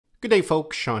Good day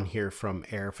folks, Sean here from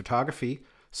Air Photography.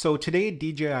 So today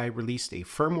DJI released a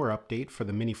firmware update for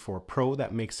the Mini 4 Pro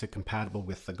that makes it compatible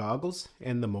with the goggles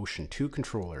and the Motion 2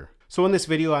 controller. So in this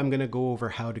video I'm going to go over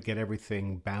how to get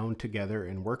everything bound together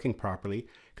and working properly,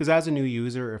 because as a new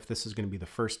user, if this is going to be the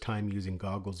first time using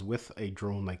goggles with a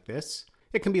drone like this,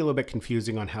 it can be a little bit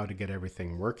confusing on how to get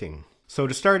everything working. So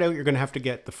to start out, you're going to have to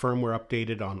get the firmware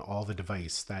updated on all the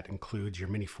device. That includes your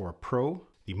Mini 4 Pro,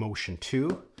 the Motion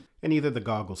 2, and either the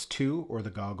Goggles 2 or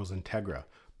the Goggles Integra.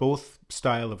 Both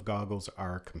style of goggles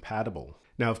are compatible.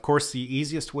 Now, of course, the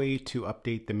easiest way to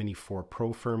update the Mini 4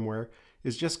 Pro firmware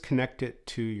is just connect it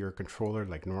to your controller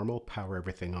like normal, power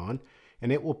everything on,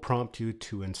 and it will prompt you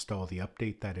to install the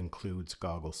update that includes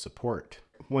goggles support.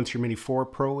 Once your Mini 4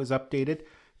 Pro is updated,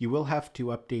 you will have to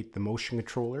update the motion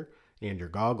controller and your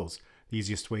goggles. The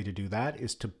easiest way to do that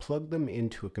is to plug them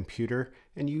into a computer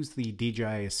and use the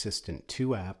DJI Assistant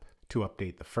 2 app to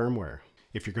update the firmware.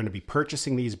 If you're going to be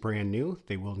purchasing these brand new,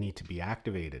 they will need to be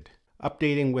activated.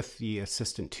 Updating with the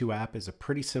Assistant 2 app is a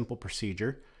pretty simple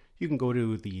procedure. You can go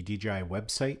to the DJI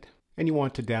website and you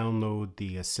want to download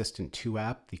the Assistant 2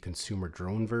 app, the consumer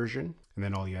drone version, and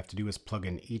then all you have to do is plug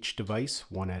in each device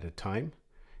one at a time.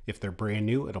 If they're brand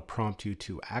new, it'll prompt you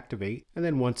to activate, and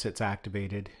then once it's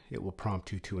activated, it will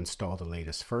prompt you to install the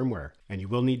latest firmware. And you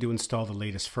will need to install the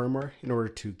latest firmware in order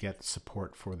to get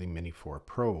support for the Mini 4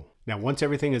 Pro. Now, once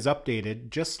everything is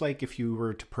updated, just like if you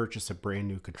were to purchase a brand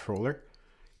new controller,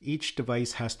 each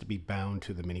device has to be bound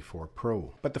to the Mini 4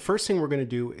 Pro. But the first thing we're going to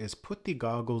do is put the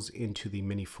goggles into the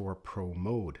Mini 4 Pro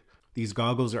mode. These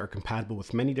goggles are compatible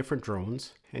with many different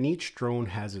drones, and each drone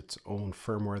has its own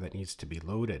firmware that needs to be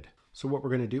loaded. So what we're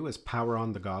going to do is power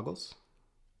on the goggles.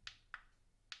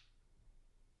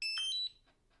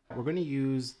 We're going to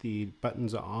use the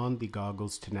buttons on the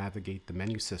goggles to navigate the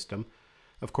menu system.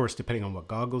 Of course, depending on what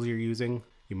goggles you're using,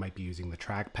 you might be using the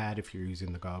trackpad if you're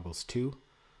using the Goggles 2,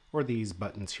 or these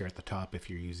buttons here at the top if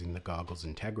you're using the Goggles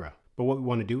Integra. But what we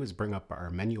want to do is bring up our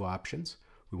menu options.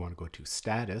 We want to go to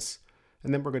Status,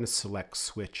 and then we're going to select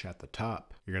Switch at the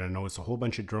top. You're going to notice a whole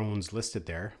bunch of drones listed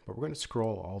there, but we're going to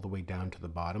scroll all the way down to the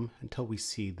bottom until we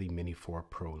see the Mini 4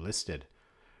 Pro listed.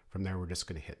 From there, we're just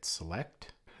going to hit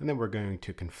Select, and then we're going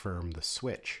to confirm the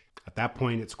switch. At that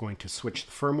point, it's going to switch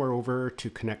the firmware over to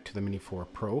connect to the Mini 4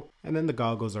 Pro, and then the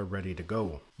goggles are ready to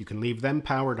go. You can leave them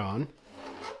powered on,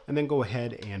 and then go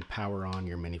ahead and power on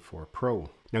your Mini 4 Pro.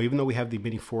 Now, even though we have the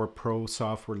Mini 4 Pro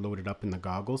software loaded up in the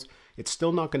goggles, it's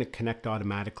still not going to connect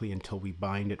automatically until we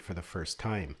bind it for the first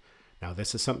time. Now,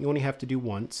 this is something you only have to do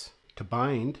once. To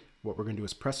bind, what we're going to do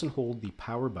is press and hold the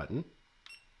power button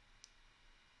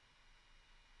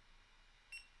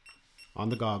on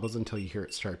the goggles until you hear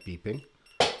it start beeping.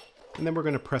 And then we're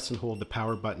going to press and hold the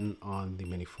power button on the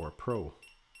Mini 4 Pro.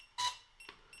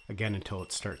 Again, until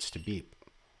it starts to beep.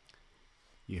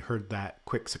 You heard that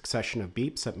quick succession of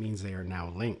beeps. That means they are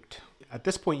now linked. At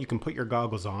this point, you can put your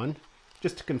goggles on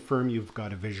just to confirm you've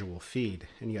got a visual feed.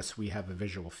 And yes, we have a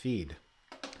visual feed.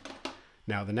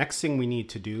 Now, the next thing we need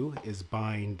to do is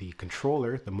bind the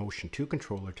controller, the Motion 2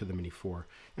 controller, to the Mini 4.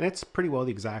 And it's pretty well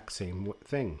the exact same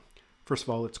thing. First of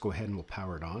all, let's go ahead and we'll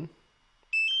power it on.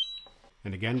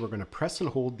 And again, we're going to press and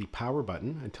hold the power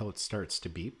button until it starts to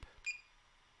beep.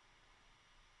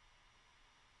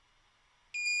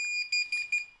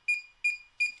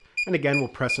 And again, we'll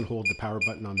press and hold the power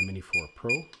button on the Mini 4 Pro.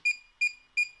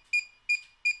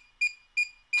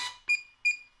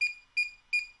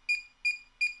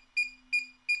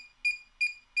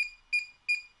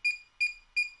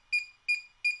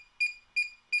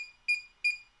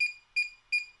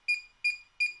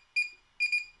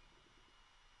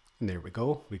 And there we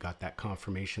go. We got that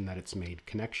confirmation that it's made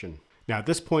connection. Now at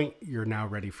this point, you're now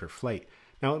ready for flight.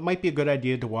 Now it might be a good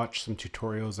idea to watch some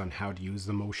tutorials on how to use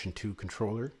the Motion 2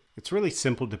 controller. It's really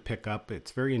simple to pick up.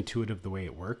 It's very intuitive the way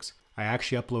it works. I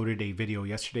actually uploaded a video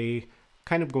yesterday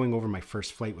kind of going over my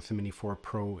first flight with the Mini 4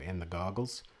 Pro and the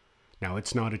goggles. Now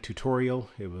it's not a tutorial,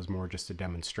 it was more just a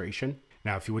demonstration.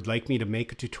 Now if you would like me to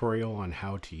make a tutorial on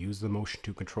how to use the Motion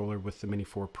 2 controller with the Mini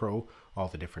 4 Pro, all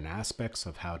the different aspects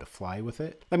of how to fly with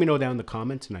it, let me know down in the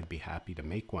comments and I'd be happy to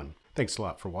make one. Thanks a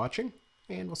lot for watching,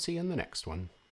 and we'll see you in the next one.